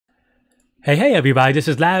Hey everybody, this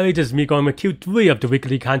is Larry. This is me going with Q3 of the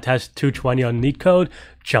weekly contest 220 on Leetcode,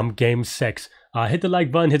 Jump Game 6. Hit the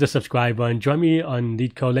like button, hit the subscribe button, join me on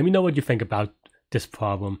Leetcode. Let me know what you think about this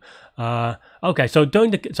problem. Okay, so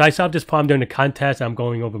I solved this problem during the contest. I'm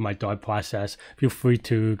going over my thought process. Feel free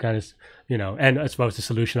to kind of, and as well as the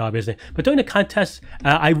solution, obviously. But during the contest,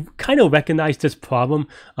 I kind of recognized this problem,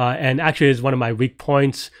 and actually is one of my weak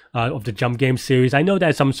points of the Jump Game series. I know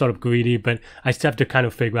that I'm sort of greedy, but I still have to kind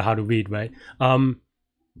of figure out how to read, right?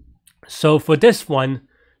 So for this one,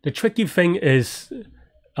 the tricky thing is,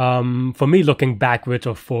 for me, looking backwards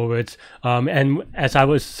or forwards, and as I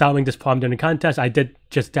was solving this problem during the contest, I did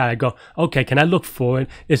just that. I go, okay, can I look forward?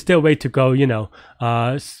 Is there a way to go,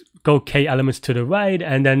 go k elements to the right,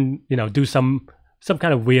 and then do some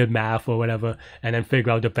kind of weird math or whatever, and then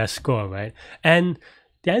figure out the best score, right? And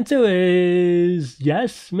the answer is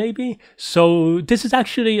yes, maybe. So this is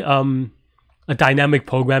actually a dynamic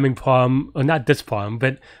programming problem, or not this problem,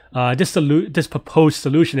 but this proposed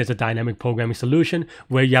solution is a dynamic programming solution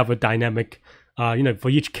where you have a dynamic, for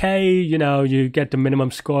each k, you get the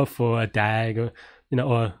minimum score for a DAG,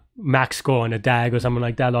 or max score on a DAG or something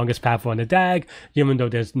like that, longest path on a DAG, even though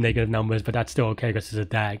there's negative numbers, but that's still okay because it's a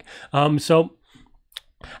DAG.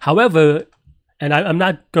 However, and I'm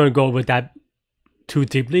not going to go over that too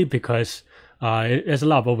deeply because there's a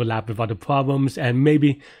lot of overlap with other problems, and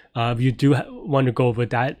maybe if you do want to go over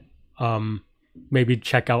that, maybe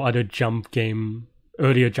check out other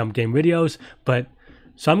earlier jump game videos. But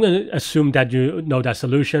so I'm going to assume that you know that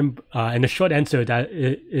solution, and the short answer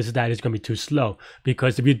is that it's going to be too slow,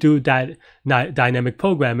 because if you do that dynamic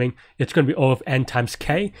programming, it's going to be O of n times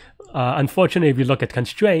k. Unfortunately, if you look at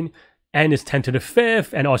constraint, n is 10 to the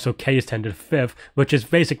 5th, and also k is 10 to the 5th, which is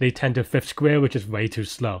basically 10 to the 5th square, which is way too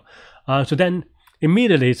slow. So then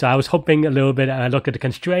immediately, so I was hoping a little bit, I look at the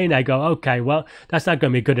constraint, I go, okay, well, that's not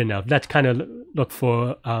going to be good enough. Let's kind of look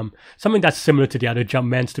for something that's similar to the other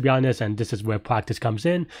Jumpmans, to be honest, and this is where practice comes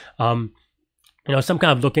in. Some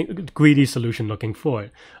kind of greedy solution looking for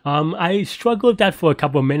it. I struggled with that for a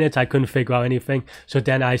couple of minutes. I couldn't figure out anything. So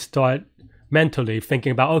then I start mentally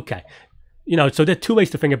thinking about, okay, so there are two ways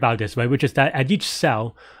to think about this, right? Which is that at each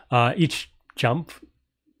cell, each jump,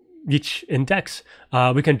 each index,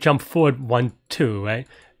 we can jump forward 1, 2, right?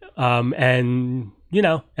 And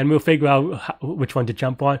we'll figure out which one to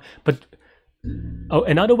jump on. But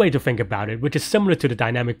another way to think about it, which is similar to the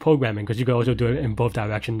dynamic programming, because you can also do it in both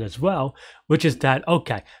directions as well, which is that,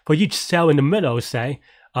 okay, for each cell in the middle, say,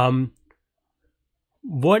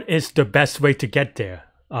 what is the best way to get there?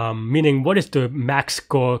 Meaning, what is the max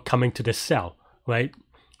score coming to the cell, right?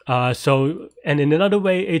 And in another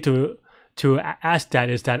way to ask that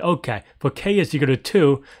is that, okay, for k is equal to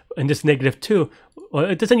 2, and this negative 2, well,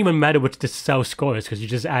 it doesn't even matter what the cell score is, because you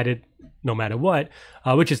just add it no matter what,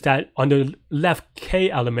 which is that on the left k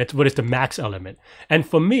element, what is the max element? And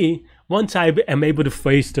for me, once I am able to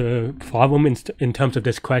phrase the problem in terms of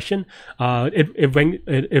this question, it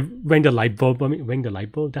rang the light bulb. I mean, ring the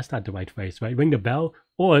light bulb? That's not the right phrase, right? Ring the bell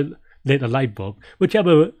or lit a light bulb,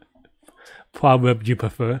 whichever proverb you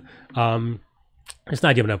prefer. It's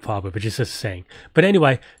not even a proverb, it's just a saying. But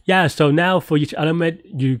anyway, yeah, so now for each element,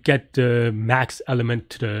 you get the max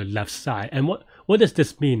element to the left side. And what does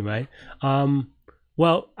this mean, right?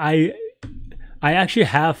 Well, I actually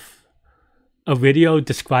have a video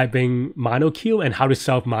describing monoq and how to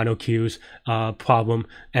solve monoq's problem.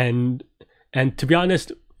 And to be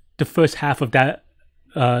honest, the first half of that,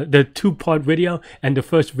 the two-part video, and the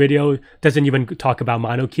first video doesn't even talk about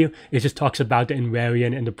monoq. It just talks about the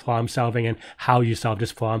invariant and the problem solving and how you solve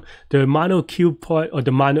this problem. The monoq part, or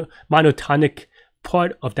the monotonic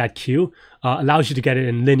part of that q, allows you to get it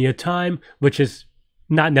in linear time, which is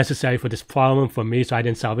not necessary for this problem for me, so I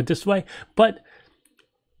didn't solve it this way. But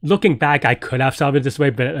looking back, I could have solved it this way,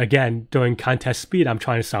 but again, during contest speed, I'm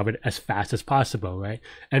trying to solve it as fast as possible, right?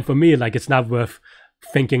 And for me, it's not worth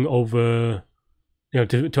thinking over, to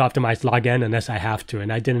optimize log n unless I have to,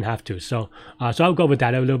 and I didn't have to. So I'll go with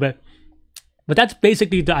that a little bit. But that's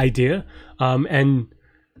basically the idea. And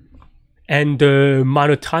the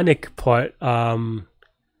monotonic part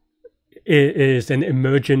is an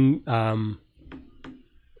emergent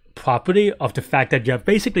property of the fact that you have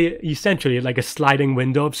basically, essentially, like a sliding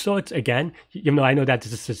window of sorts. Again, even though I know that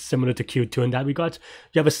this is similar to Q2 in that regard,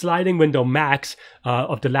 you have a sliding window max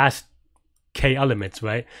of the last k elements,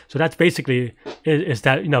 right? So that's basically is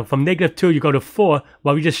that, from -2 you go to 4,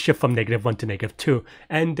 well, you just shift from -1 to -2,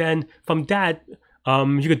 and then from that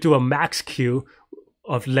you could do a max q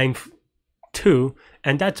of length 2,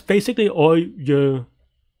 and that's basically all you're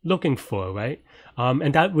looking for, right?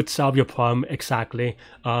 And that would solve your problem exactly.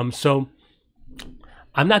 So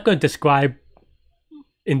I'm not going to describe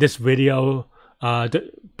in this video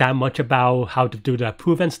that much about how to do the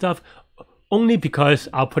proof and stuff, only because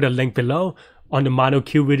I'll put a link below on the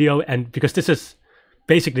monoq video, and because this is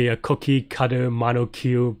basically a cookie cutter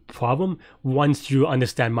monoq problem once you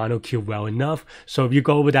understand monoq well enough. So if you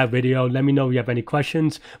go over that video, let me know if you have any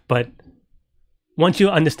questions. But once you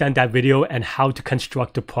understand that video and how to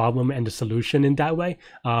construct the problem and the solution in that way,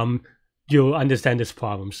 you'll understand this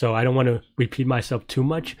problem. So I don't want to repeat myself too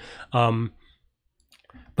much.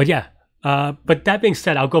 But yeah, but that being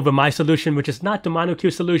said, I'll go over my solution, which is not the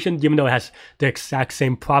monoq solution, even though it has the exact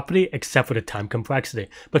same property except for the time complexity.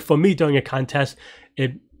 But for me, during a contest,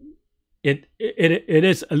 it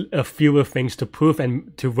is a fewer things to prove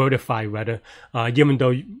and to verify rather. Even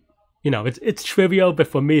though it's trivial, but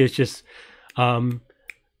for me, it's just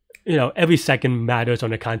every second matters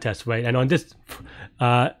on the contest, right? And on this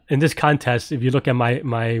in this contest, if you look at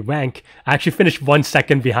my rank, I actually finished 1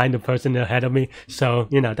 second behind the person ahead of me. So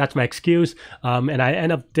that's my excuse. And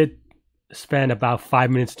I did spend about 5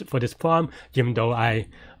 minutes for this problem, even though I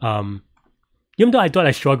thought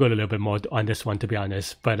I struggled a little bit more on this one, to be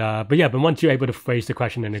honest. But once you're able to phrase the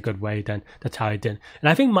question in a good way, then that's how I did. And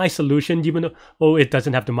I think my solution, even though it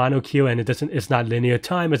doesn't have the monoq and it's not linear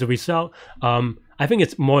time as a result, I think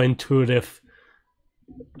it's more intuitive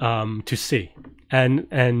to see,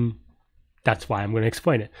 and that's why I'm going to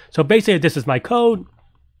explain it. So basically, this is my code.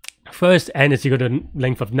 First, n is equal to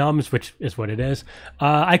length of nums, which is what it is.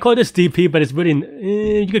 I call this dp, but it's really,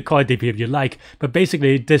 you could call it dp if you like. But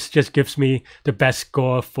basically, this just gives me the best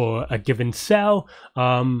score for a given cell.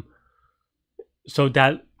 So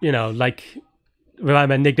that, like when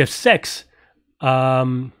I'm at -6,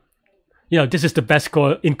 this is the best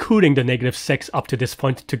score, including the -6 up to this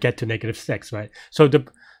point to get to -6, right?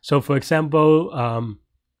 So for example,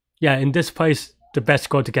 in this place, the best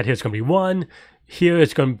score to get here is going to be 1. Here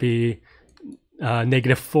it's going to be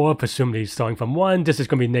 -4, presumably starting from 1. This is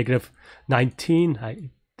going to be -19.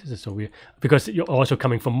 This is so weird because you're also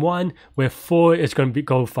coming from 1, where 4 is going to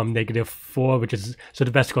go from -4, which is, so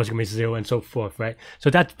the best score is going to be 0 and so forth, right? So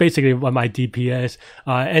that's basically what my DP is.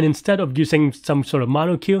 And instead of using some sort of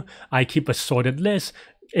monoq, I keep a sorted list.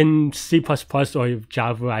 In C++ or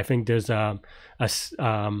Java, I think there's a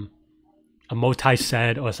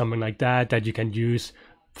multi-set or something like that you can use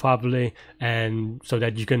properly, and so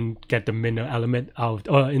that you can get the min element out,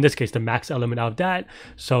 or in this case the max element out of that.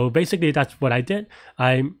 So basically that's what I did.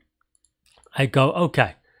 I go,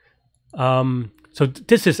 okay, so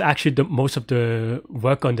this is actually most of the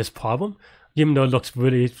work on this problem, even though it looks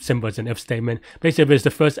really simple as an if statement. Basically, if it's the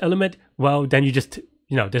first element, well, then you just,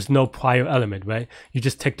 there's no prior element, right? You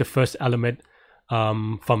just take the first element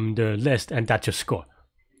from the list, and that's your score.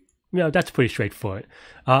 That's pretty straightforward.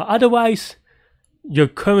 Otherwise, your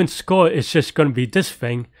current score is just going to be this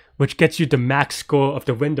thing, which gets you the max score of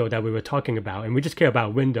the window that we were talking about. And we just care about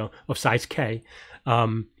a window of size k.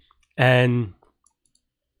 And then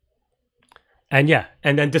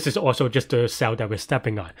this is also just the cell that we're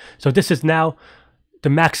stepping on. So this is now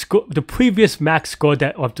the max score, the previous max score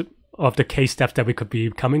of the k steps that we could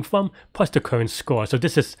be coming from, plus the current score. So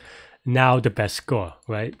this is now the best score,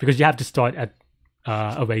 right? Because you have to start at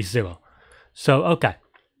array 0. So, okay.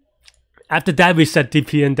 After that, we set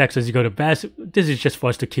dp index as equal to best. This is just for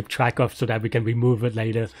us to keep track of so that we can remove it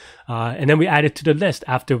later. And then we add it to the list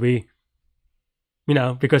after we,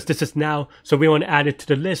 because this is now, so we want to add it to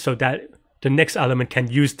the list so that the next element can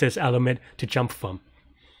use this element to jump from.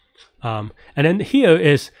 And then here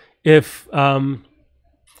is if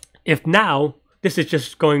now, this is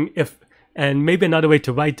just going, and maybe another way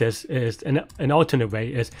to write this is, an alternate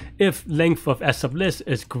way is, if length of s sub list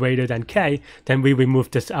is greater than k, then we remove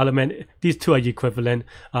this element. These two are equivalent,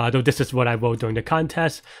 though this is what I wrote during the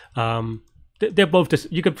contest. They're both this,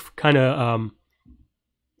 you could kind of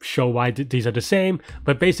show why these are the same,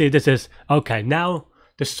 but basically this is, okay, now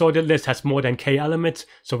the sorted list has more than k elements,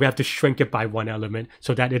 so we have to shrink it by 1 element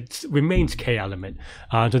so that it remains k element.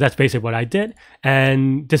 So that's basically what I did,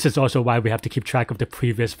 and this is also why we have to keep track of the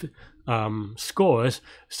previous scores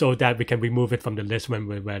so that we can remove it from the list when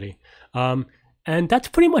we're ready. And that's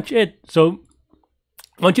pretty much it. So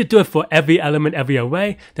once you do it for every element, every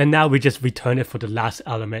array, then now we just return it for the last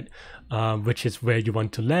element, which is where you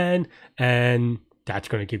want to land, and that's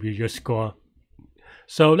going to give you your score.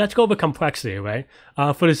 So let's go over complexity, right?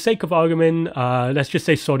 For the sake of argument, let's just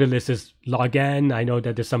say sorted list is log n. I know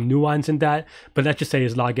that there's some nuance in that, but let's just say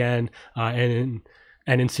it's log n, and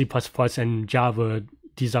in C++ and Java,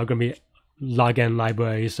 these are going to be log n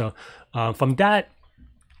libraries. So from that,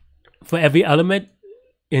 for every element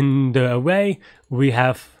in the array, we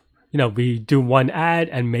have we do one add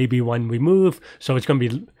and maybe one remove. So it's going to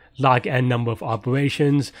be log n number of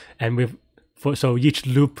operations. And so each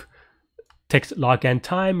loop takes log n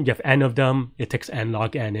time. You have n of them. It takes n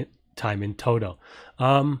log n time in total.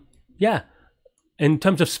 Yeah. In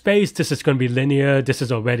terms of space, this is going to be linear. This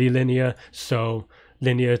is already linear. So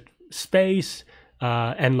linear space,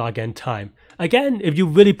 n log n time. Again, if you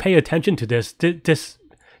really pay attention to this, this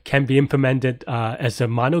can be implemented as a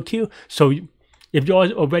mono queue. So if you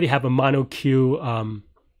already have a mono queue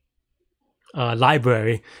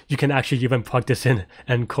library, you can actually even plug this in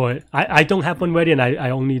and call it. I don't have one ready, and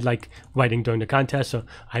I only like writing during the contest. So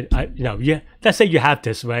let's say you have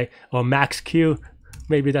this, right? Or max queue.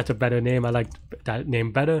 Maybe that's a better name. I like that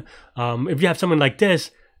name better. If you have someone like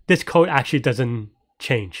this code actually doesn't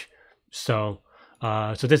change. So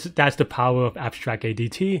that's the power of abstract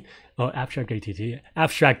ADT or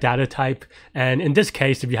abstract data type. And in this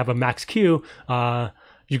case, if you have a max queue,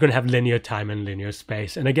 you're going to have linear time and linear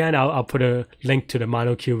space. And again, I'll put a link to the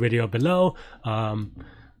mono queue video below.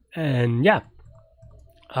 And yeah,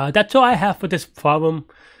 that's all I have for this problem.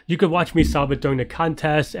 You could watch me solve it during the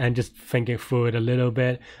contest and just thinking through it a little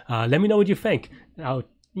bit. Let me know what you think.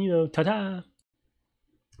 Ta-ta.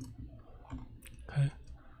 Okay.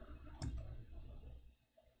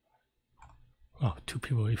 Oh, 2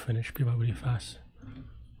 people already finished. People are really fast.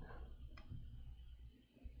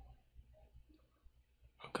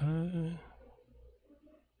 Okay.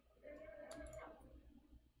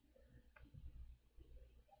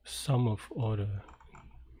 Sum of order.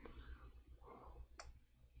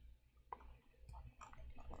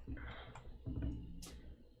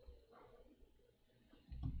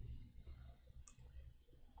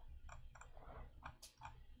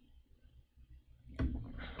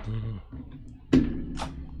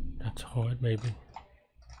 That's hard, maybe.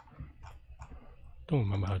 Don't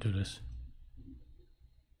remember how to do this.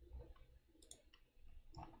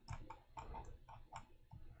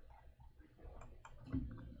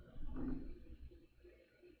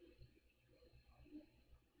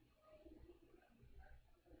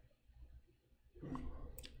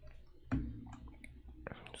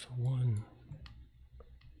 So 1.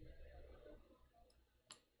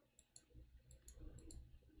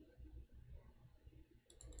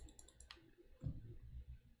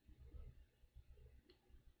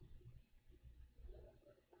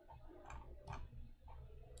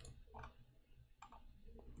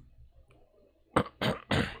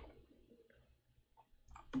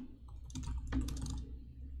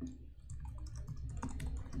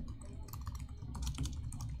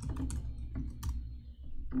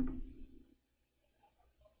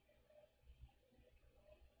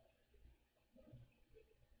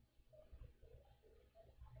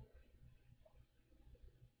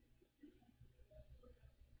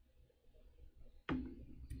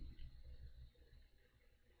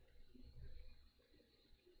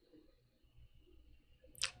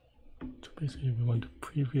 So basically we want the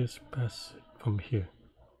previous best from here.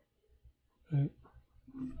 Right?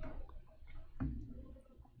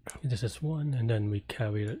 This is 1 and then we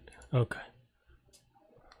carry it. Okay.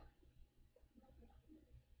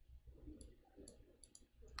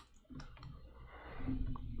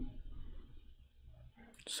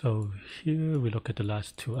 So here we look at the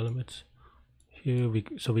last 2 elements. Here we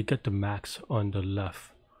get the max on the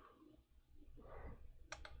left.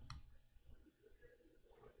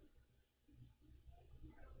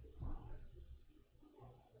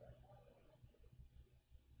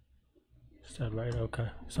 Is that right? Okay,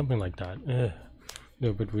 something like that. A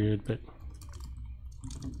little bit weird, but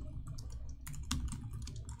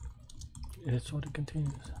it's sort of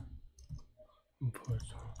continuous. Import.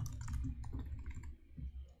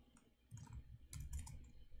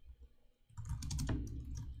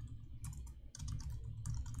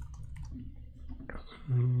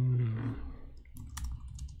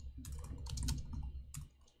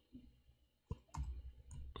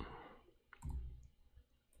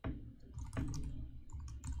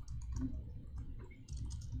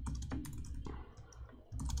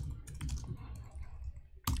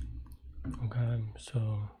 Okay, so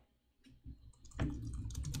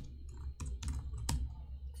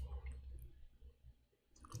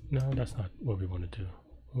no, that's not what we want to do.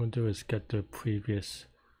 What we want to do is get the previous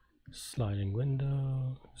sliding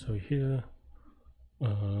window. So here,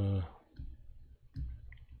 so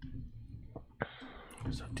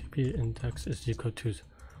TP index is equal to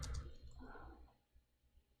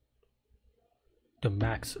the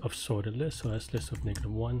max of sorted list. So that's list of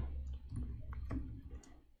 -1.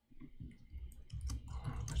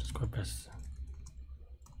 Let's just go best.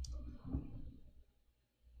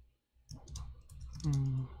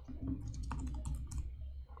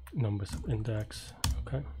 numbers of index.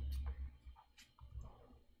 Okay.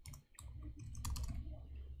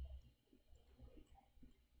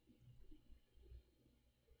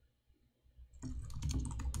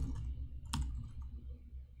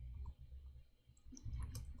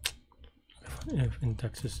 If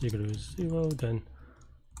index is equal to 0, then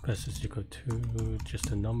best is equal to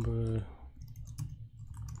just a number.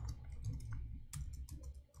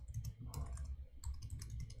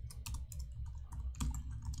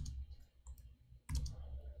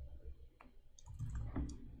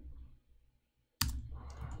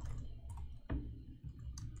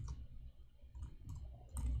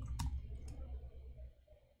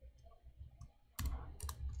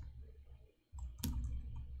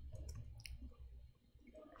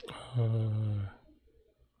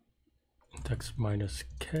 Index minus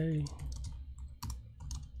k.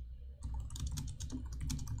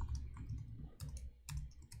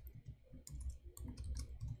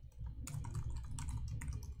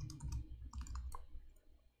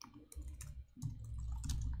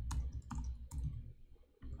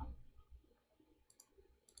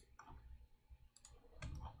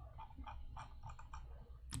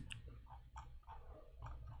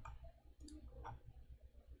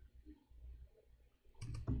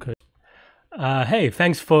 Good. Hey,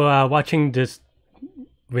 thanks for watching this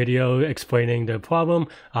video explaining the problem.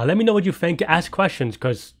 Let me know what you think. Ask questions,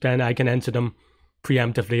 because then I can answer them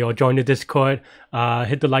preemptively, or join the Discord.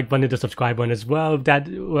 Hit the like button, the subscribe button as well if that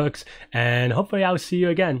works. And hopefully I'll see you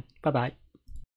again. Bye bye.